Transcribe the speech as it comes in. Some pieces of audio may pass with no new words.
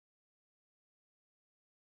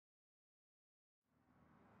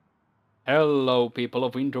Hello, people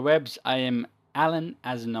of interwebs. I am Alan,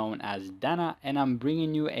 as known as Dana, and I'm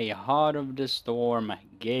bringing you a Heart of the Storm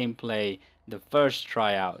gameplay, the first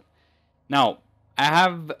tryout. Now, I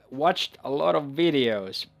have watched a lot of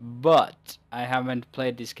videos, but I haven't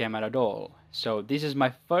played this game at all. So this is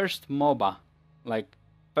my first MOBA, like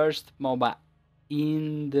first MOBA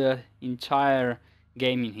in the entire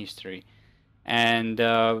gaming history, and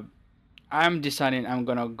I'm deciding I'm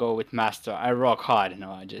gonna go with Master. I rock hard.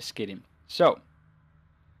 No, I just kidding. So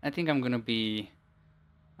I think I'm gonna be.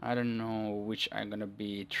 I don't know which I'm gonna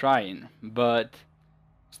be trying, but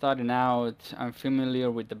starting out, I'm familiar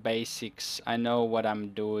with the basics. I know what I'm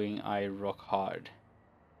doing. I rock hard.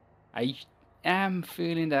 I am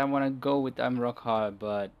feeling that I wanna go with I'm rock hard,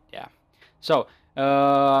 but yeah. So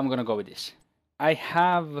I'm gonna go with this. I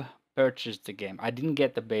have purchased the game. I didn't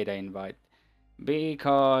get the beta invite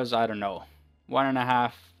because I don't know,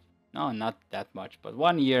 1.5, no, not that much, but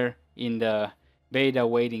 1 year in the beta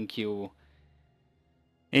waiting queue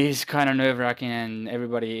is kind of nerve-wracking, and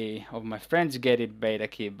everybody of my friends get it beta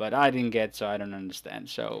key, but I didn't get, so I don't understand.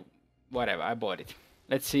 So whatever, I bought it.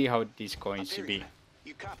 Let's see how these coins should be.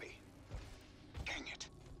 You copy. Dang it.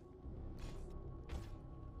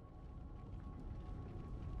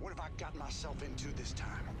 What have I gotten myself into this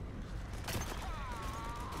time?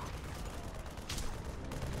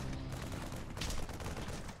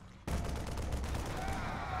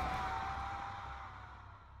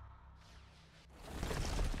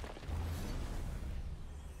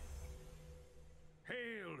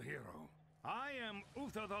 Hail, hero. I am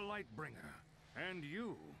Uther the Lightbringer, and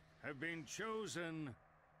you have been chosen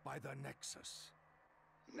by the Nexus.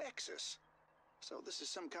 Nexus? So this is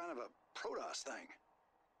some kind of a Protoss thing.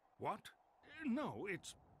 What? No,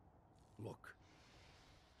 it's... Look.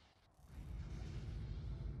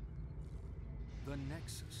 The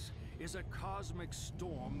Nexus is a cosmic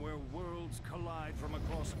storm where worlds collide from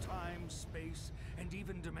across time, space, and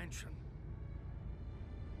even dimension.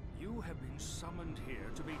 You have been summoned here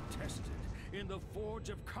to be tested in the forge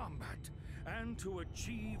of combat and to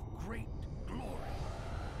achieve great glory.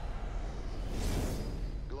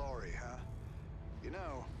 Glory, huh? You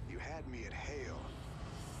know, you had me at hail.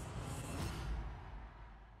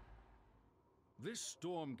 This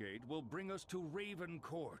Stormgate will bring us to Raven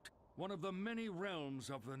Court, one of the many realms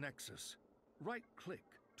of the Nexus. Right-click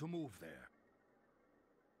to move there.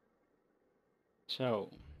 So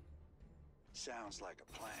Sounds like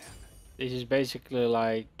a plan. this is basically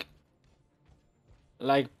like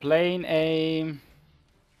playing a,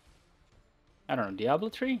 I don't know, Diablo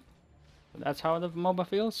 3. That's how the MOBA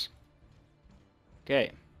feels.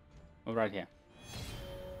 Okay, move right here.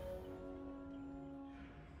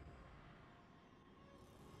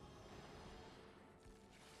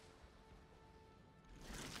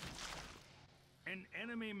 An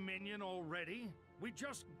enemy minion already? We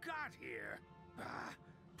just got here. Ah,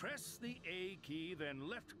 press the A key, then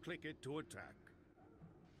left-click it to attack.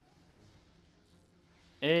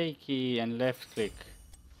 A key and left click.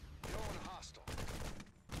 Going hostile.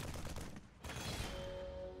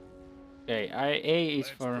 Okay, A is Let's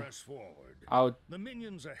for press forward. out. The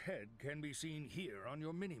minions ahead can be seen here on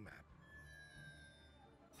your minimap.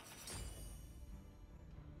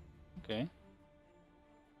 Okay.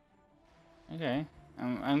 Okay,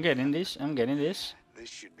 I'm getting this. I'm getting this. This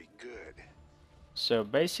should be good. So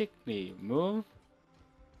basically, move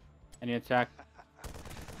and you attack.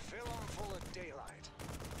 Fill 'em full of daylight.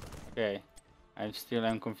 Okay, I still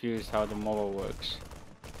am confused how the MOBA works.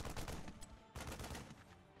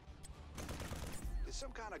 Did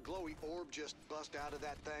some kind of glowy orb just bust out of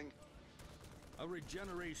that thing? A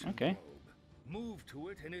regeneration Okay. globe. Move to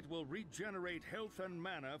it and it will regenerate health and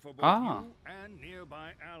mana for both Ah. you and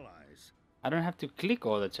nearby allies. I don't have to click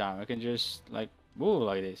all the time. I can just like move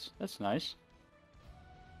like this. That's nice.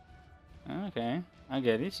 Okay, I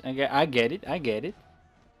get it. I get it. I get it.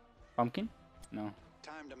 Pumpkin? No.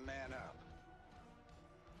 Time to man up.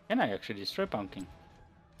 Can I actually destroy pumpkin?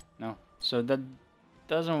 No. So that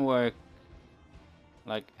doesn't work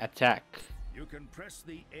like attack. You can press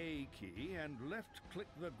the A key and left-click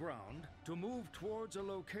the ground to move towards a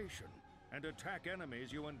location and attack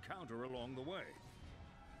enemies you encounter along the way.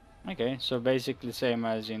 Okay, so basically same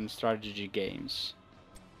as in strategy games.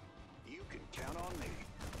 You can count on me.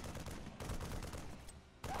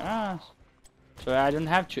 Ah, so I don't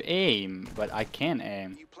have to aim, but I can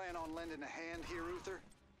aim. You plan on lending a hand here, Uther?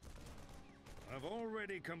 I've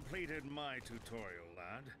already completed my tutorial,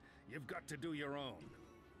 lad. You've got to do your own.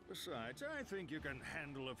 Besides, I think you can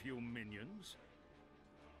handle a few minions.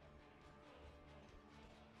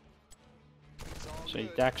 It's all So he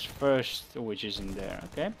good. attacks first, which is in there.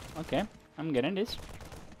 Okay, okay, I'm getting this.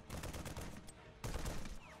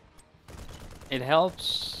 it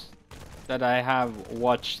helps that I have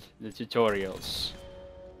watched the tutorials.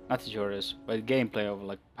 Not tutorials, but gameplay of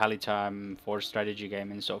like Palitime, Force strategy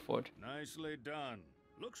game and so forth. Nicely done.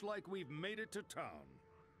 Looks like we've made it to town.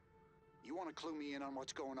 You want to clue me in on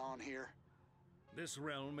what's going on here? This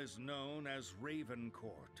realm is known as Raven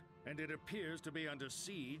Court, and it appears to be under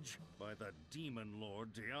siege by the demon lord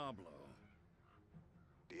Diablo.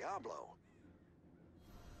 Diablo?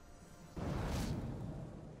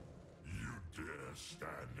 You dare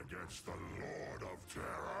stand against the Lord of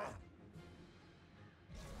Terror?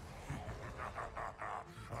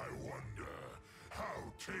 I wonder how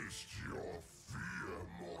tastes your fear,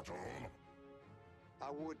 mortal? I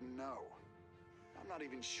wouldn't know. I'm not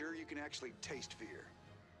even sure you can actually taste fear.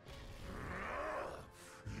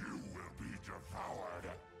 You will be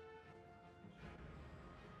devoured.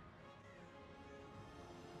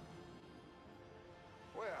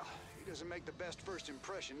 Well, he doesn't make the best first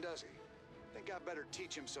impression, does he? Think I better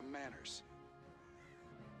teach him some manners.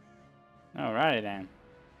 Alrighty then.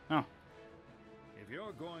 Oh, If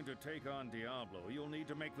you're going to take on Diablo, you'll need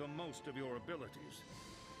to make the most of your abilities.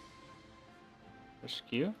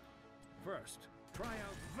 rescue. First, try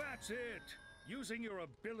out. That's it! Using your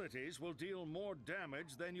abilities will deal more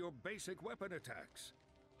damage than your basic weapon attacks.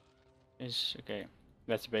 Is okay.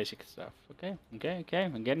 That's basic stuff. Okay, okay.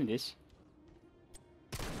 I'm getting this.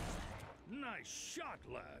 Nice shot,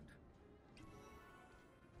 lad.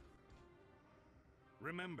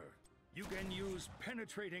 Remember, you can use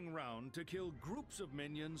penetrating round to kill groups of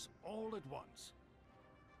minions all at once.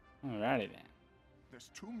 Alrighty then. There's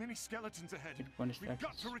too many skeletons ahead. Keep one We've got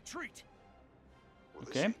distractions. to retreat. Well,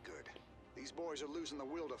 this Okay. ain't good. These boys are losing the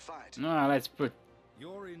will to fight. No, let's put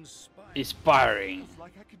You're inspired. inspiring. It's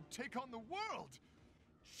like I can take on the world.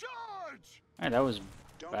 Charge! Hey, that was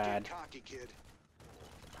Don't bad. get cocky, kid.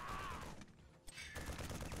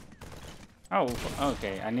 Oh,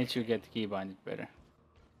 okay. I need to get the keybind better.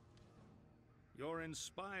 Your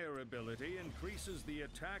Inspire ability increases the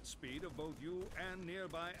attack speed of both you and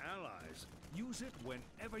nearby allies. Use it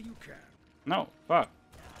whenever you can. No, fuck.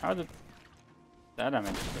 How did that I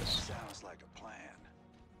meant to this? Sounds like a plan.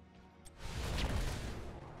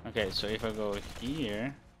 Okay, so if I go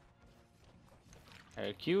here,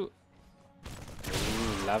 LQ.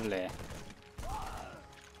 Ooh, lovely.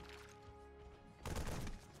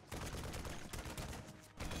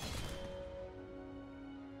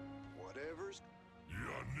 Whatever's...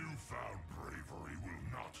 Your newfound bravery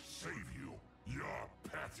will not save you. Your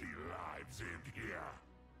petty lives end here.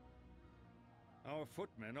 Our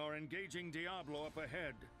footmen are engaging Diablo up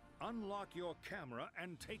ahead. Unlock your camera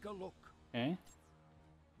and take a look. Okay.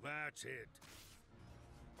 That's it.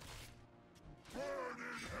 Burn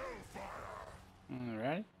in hellfire!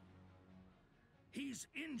 Alright. He's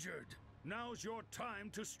injured. Now's your time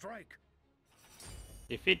to strike.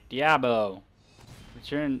 Defeat Diablo.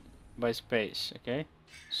 Return by space. Okay.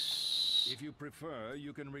 If you prefer,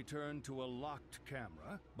 you can return to a locked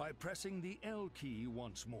camera by pressing the L key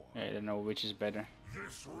once more. I don't know which is better.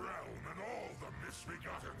 This realm and all the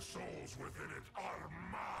misbegotten souls within it are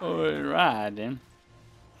mine! Alright then.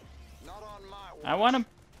 Not on my watch. I wanna.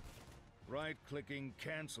 Right-clicking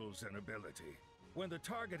cancels an ability. When the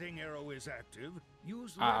targeting arrow is active,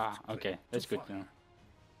 use Ah, left click okay. That's to good to fire. know.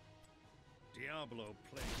 Diablo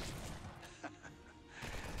plays.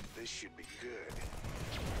 This should be good.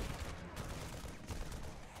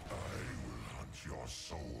 I will hunt your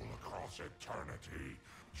soul across eternity,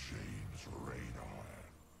 James Raynor.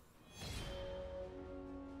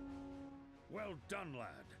 Well done,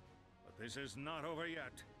 lad. But this is not over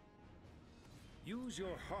yet. Use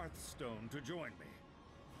your Hearthstone to join me.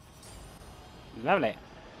 Lovely.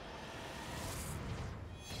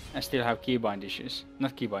 I still have keybind issues.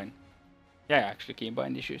 Not keybind. Yeah, actually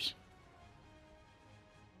keybind issues.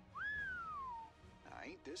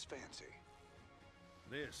 Ain't this fancy.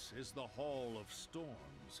 This is the Hall of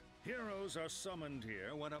Storms. Heroes are summoned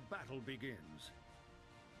here when a battle begins.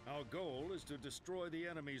 Our goal is to destroy the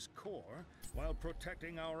enemy's core while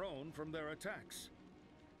protecting our own from their attacks.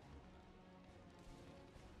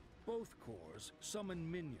 Both cores summon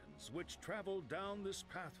minions which travel down this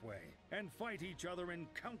pathway and fight each other in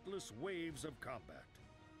countless waves of combat.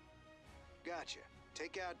 Gotcha.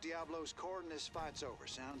 Take out Diablo's core and this fight's over.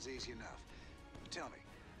 Sounds easy enough. Tell me,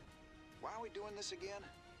 why are we doing this again?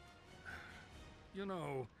 You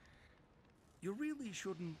know, you really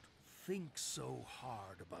shouldn't think so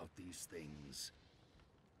hard about these things.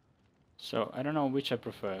 So I don't know which I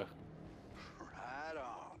prefer. Right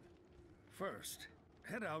on. First,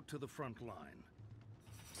 head out to the front line.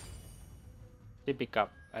 Pick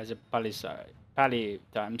up as a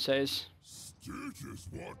Palitime says. Stitches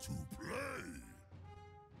want to play.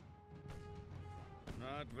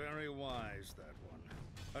 Not very wise, that one.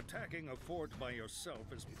 Attacking a fort by yourself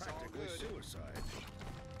is practically suicide.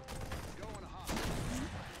 Going hot.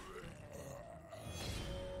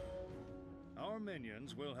 Our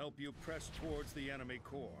minions will help you press towards the enemy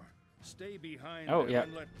core. Stay behind Oh, them yeah.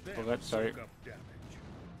 and let them Forgot, sorry. soak up damage.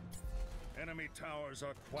 Enemy towers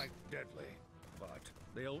are quite deadly, but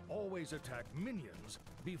they'll always attack minions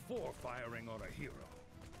before firing on a hero.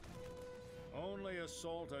 Only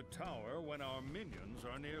assault a tower when our minions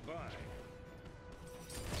are nearby.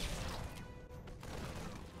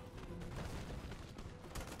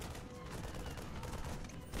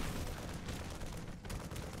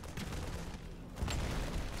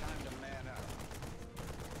 Time to man up.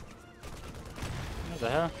 What the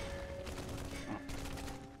hell?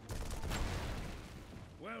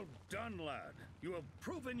 Well done, lad. You have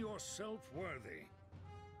proven yourself worthy.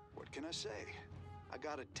 What can I say? I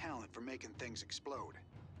got a talent for making things explode.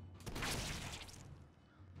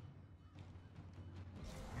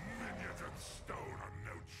 Minions and stone are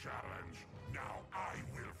no challenge. Now I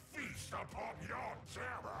will feast upon your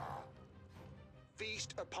terror.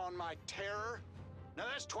 Feast upon my terror? Now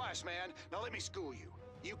that's twice, man. Now let me school you.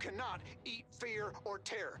 You cannot eat fear or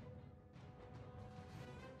terror.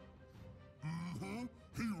 Mm-hmm.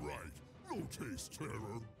 He right. No taste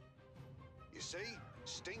terror. You see?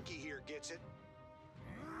 Stinky here gets it.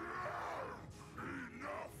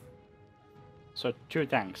 Enough. So 2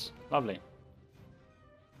 tanks. Lovely.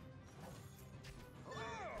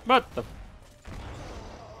 What the?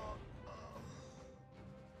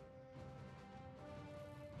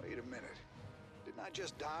 Wait a minute. Didn't I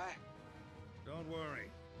just die? Don't worry.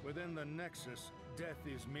 Within the Nexus, death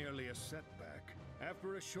is merely a setback.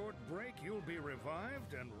 After a short break, you'll be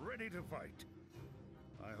revived and ready to fight.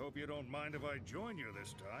 I hope you don't mind if I join you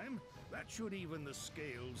this time. That should even the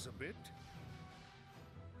scales a bit.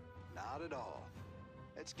 Not at all.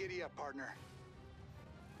 Let's giddy up, partner.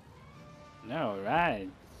 No, right.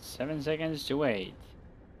 7 seconds to wait.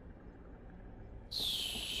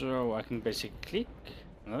 So I can basically click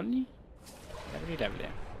only. Lovely. You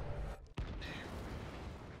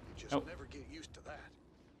just Oh. never get used to that.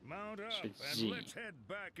 Mount up Should and Z. let's head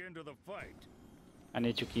back into the fight. I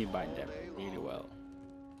need to keybind them really well.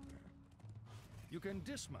 You can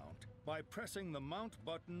dismount by pressing the mount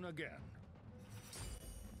button again.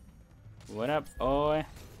 What up, boy?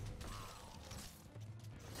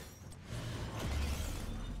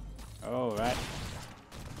 Oh, right.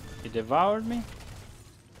 He devoured me?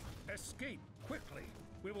 Escape quickly.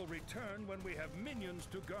 We will return when we have minions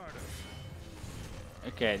to guard us.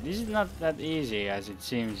 Okay, this is not that easy as it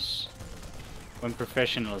seems when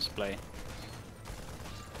professionals play.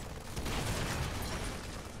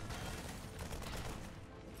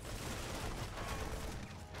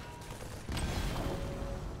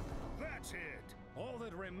 That's it. All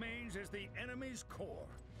that remains is the enemy's core.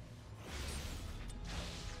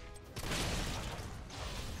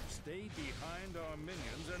 Stay behind our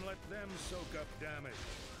minions and let them soak up damage.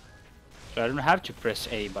 So I don't have to press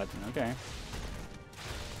A button, okay.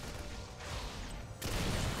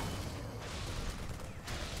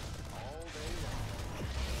 All day long.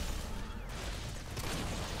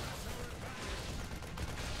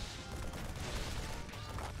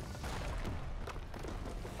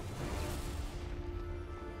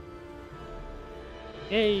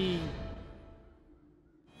 Yay!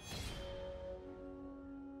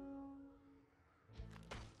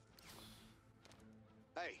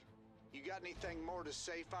 Hey, you got anything more to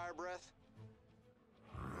say, Fire Breath?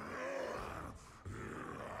 I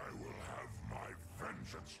will have my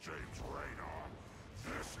vengeance, James Raynor.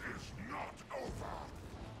 This is not over.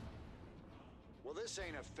 Well, this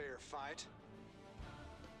ain't a fair fight.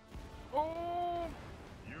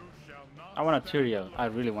 You shall not. I want a tutorial. I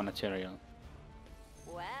really want a tutorial.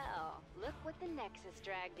 Well, look what the Nexus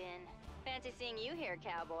dragged in. Fancy seeing you here,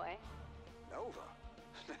 cowboy. Nova.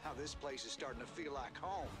 Now this place is starting to feel like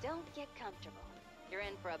home. Don't get comfortable. You're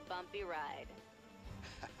in for a bumpy ride.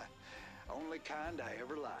 Only kind I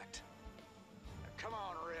ever liked. Now, come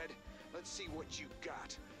on, Red. Let's see what you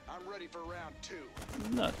got. I'm ready for round 2.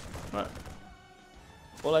 Not, but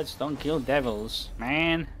bullets don't kill devils,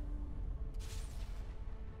 man.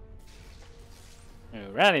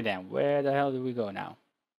 Alrighty then, where the hell do we go now?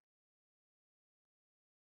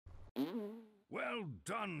 Well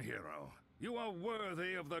done, hero. You are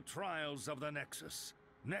worthy of the trials of the Nexus.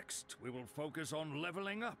 Next, we will focus on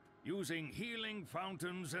leveling up, using healing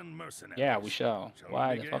fountains and mercenaries. Yeah, we shall. Shall we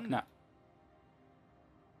Why the fuck begin? not?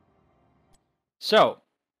 So,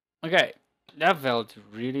 okay, that felt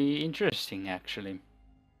really interesting actually.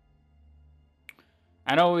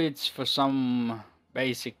 I know it's for some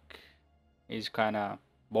basic is kinda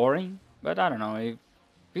boring, but I don't know. It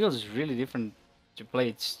feels really different to play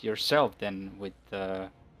it yourself than with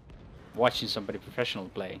watching somebody professional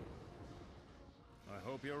play. I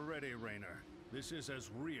hope you're ready, Raynor. This is as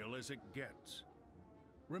real as it gets.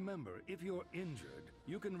 Remember, if you're injured,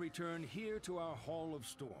 you can return here to our Hall of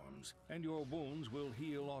Storms, and your wounds will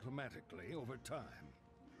heal automatically over time.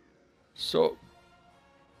 So,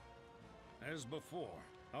 As before,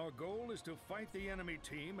 our goal is to fight the enemy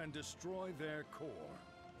team and destroy their core.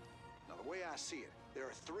 Now, the way I see it, there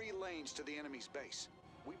are 3 lanes to the enemy's base.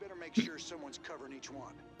 We better make sure someone's covering each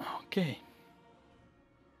one. okay.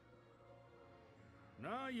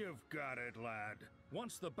 Now you've got it, lad.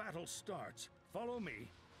 Once the battle starts, follow me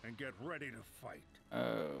and get ready to fight.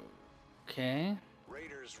 Okay.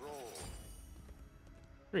 Raiders roll.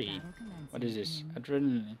 3. Battle commencing What is this? in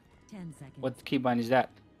Adrenaline. 10 seconds. What keybind is that?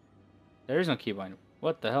 There is no keybind.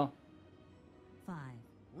 What the hell? 5.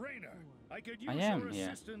 Raynor, I could use I am your here.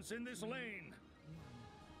 assistance in this lane.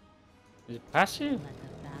 Is it passive? Let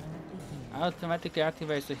the battle begin. Automatically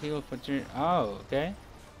activates the heal for oh, okay.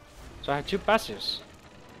 So I have 2 passives.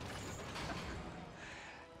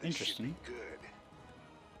 This should Interesting. be good.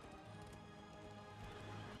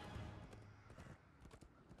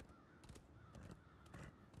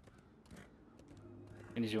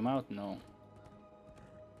 Can you zoom out? No.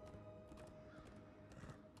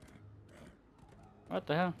 What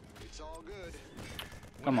the hell? It's all good.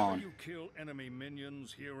 Come Whenever on. you kill enemy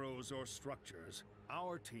minions, heroes, or structures,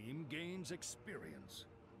 our team gains experience.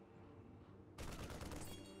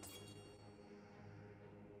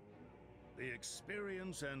 The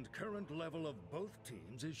experience and current level of both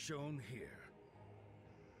teams is shown here.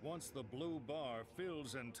 Once the blue bar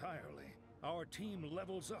fills entirely, our team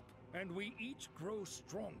levels up, and we each grow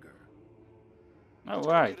stronger. Oh,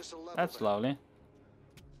 Get right. us a level That's then. lovely.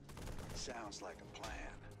 Sounds like a plan.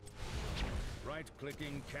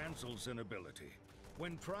 Right-clicking cancels an ability.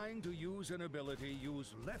 When trying to use an ability,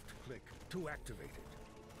 use left-click to activate it.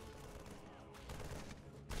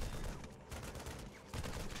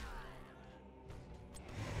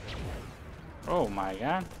 Oh my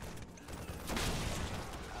god.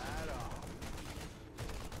 Right on.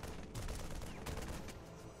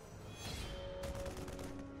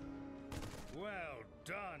 Well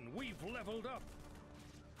done! We've leveled up!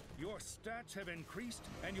 Your stats have increased,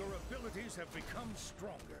 and your abilities have become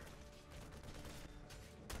stronger.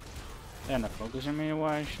 They're not focusing me.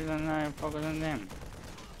 Why shouldn't I focus on them?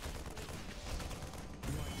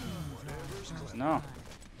 No.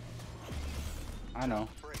 I know.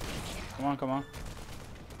 Come on, come on.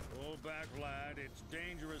 Pull back, lad. It's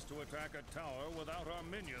dangerous to attack a tower without our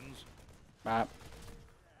minions. Bop.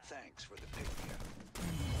 Thanks for the pick-me-up.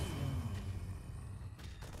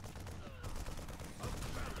 A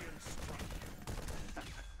valiant strike.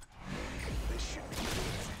 This should be good.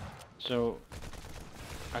 So,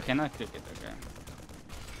 I cannot click it again.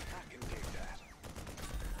 I can dig that.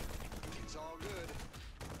 It's all good.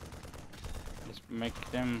 Let's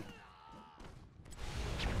make them.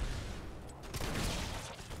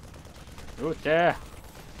 Root there.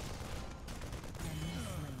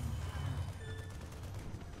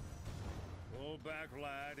 Pull back,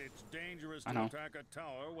 lad. It's dangerous I to know. attack a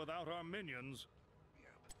tower without our minions.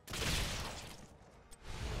 Time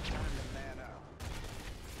to man up.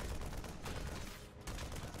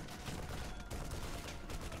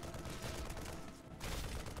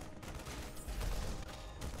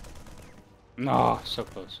 No, so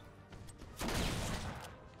close.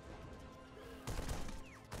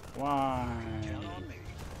 Why? Count on me.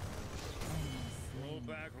 Pull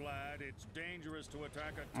back, lad. It's dangerous to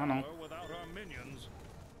attack a I know. tower without our minions.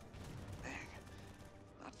 Dang.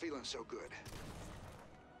 Not feeling so good.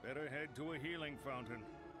 Better head to a healing fountain.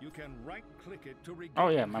 You can right-click it to regain Oh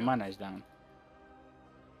yeah, my health. mana is down.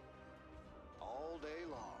 All day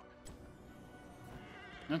long.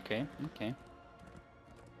 Okay, okay.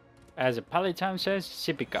 As a Palatine says,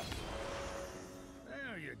 sippy cup.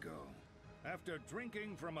 There you go. After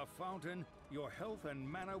drinking from a fountain, your health and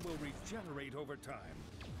mana will regenerate over time.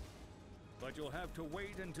 But you'll have to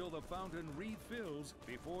wait until the fountain refills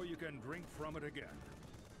before you can drink from it again.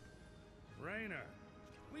 Raynor,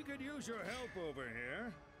 we could use your help over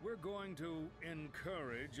here. We're going to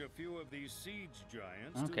encourage a few of these siege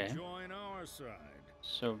giants Okay. to join our side.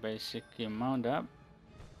 So basically, mount up.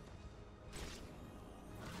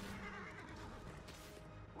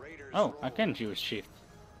 Raiders Oh, I roll. can use shift.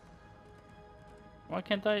 Why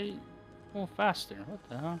can't I move faster? What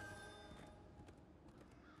the hell?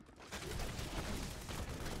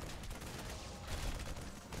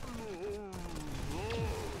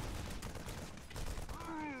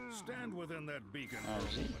 Stand within that beacon Oh, for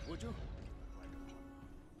a see. moment, would you?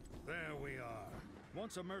 we are.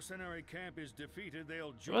 Once a mercenary camp is defeated,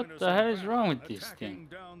 they'll join What us the in hell is battle, wrong with this attacking thing?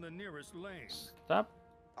 down the nearest lane. Stop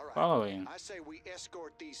All right. following. I say we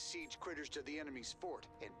escort these siege critters to the enemy's fort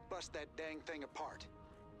and bust that dang thing apart.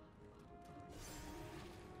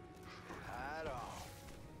 Right on.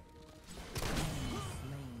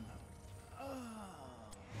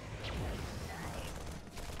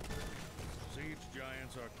 Siege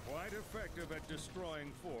giants are quite effective at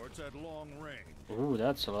destroying forts at long range. Ooh,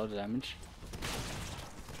 that's a lot of damage.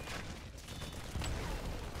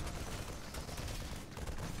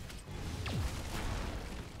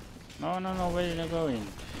 No, no, no, where are you going?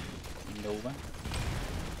 Nova.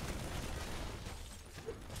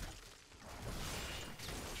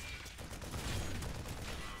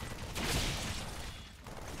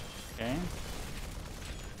 Okay.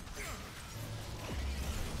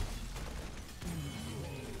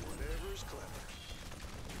 Whatever's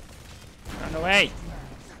clever. Run away!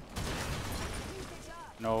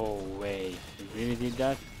 No way. You really did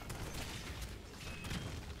that?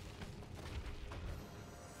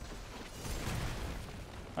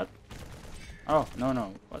 What? Oh, no,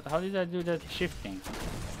 no. What, how did I do that shifting?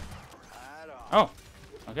 Right on.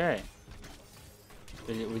 Oh! Okay.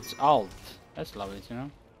 With alt. That's lovely to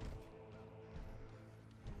know.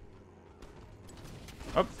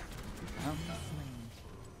 Up.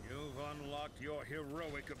 You've unlocked your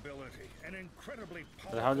heroic ability, an incredibly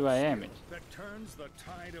powerful But how do I aim skill it? that turns the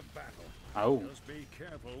tide of battle. Oh. Just be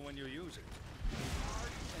careful when you use it. Hard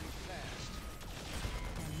and fast.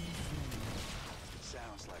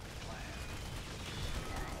 Sounds like a plan.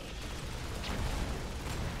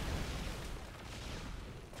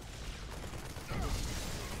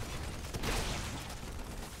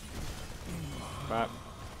 Crap.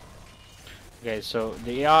 Okay, so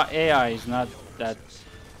the AI is not that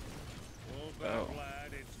Pull back, Oh.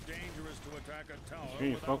 lad. It's dangerous to attack a tower.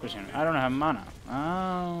 really without focusing. armor. I don't have mana.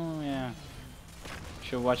 Oh yeah.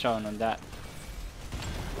 Should watch out on that.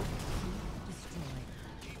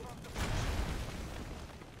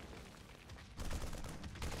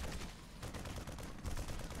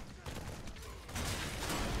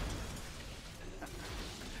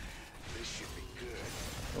 This should be good.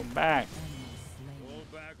 Go back. Pull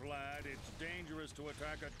back, lad. It's dangerous to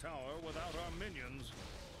attack a tower without our minions.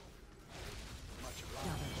 Much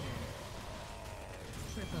obliged.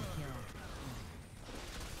 Triple kill.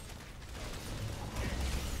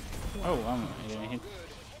 Oh, I'm getting hit.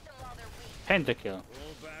 Pentakill.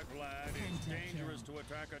 Pull back, lad. It's dangerous to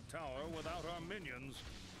attack a tower without our minions.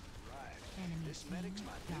 Right. Enemy This medic's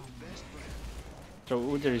my new best friend. So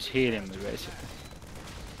Uther is healing me basically.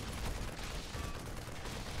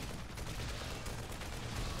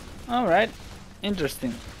 Alright.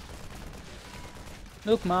 Interesting.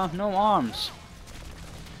 Look, ma, no arms.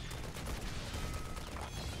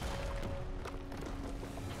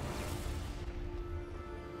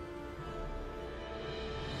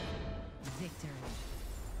 Victory.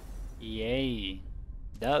 Yay.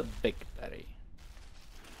 The victory.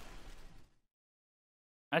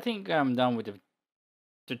 I think I'm done with the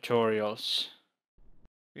tutorials.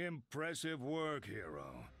 Impressive work,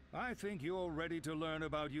 hero. I think you're ready to learn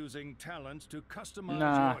about using talents to customize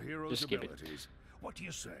Nah, your hero's just skip it. abilities. What do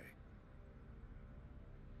you say?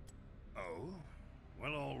 Oh?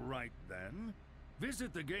 Well, all right then.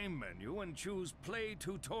 Visit the game menu and choose Play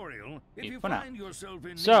Tutorial if you For now. find yourself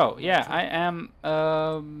in So need of yeah, a I am.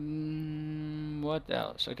 What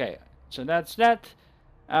else? Okay, so that's that.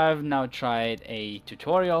 I've now tried a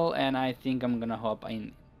tutorial, and I think I'm gonna hop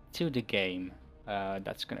into the game.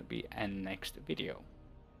 That's gonna be a next video.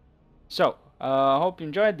 So hope you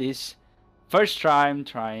enjoyed this. First time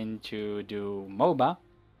trying to do MOBA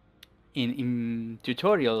in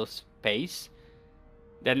tutorial space.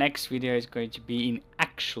 The next video is going to be in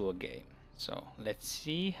actual game. So let's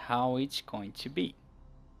see how it's going to be.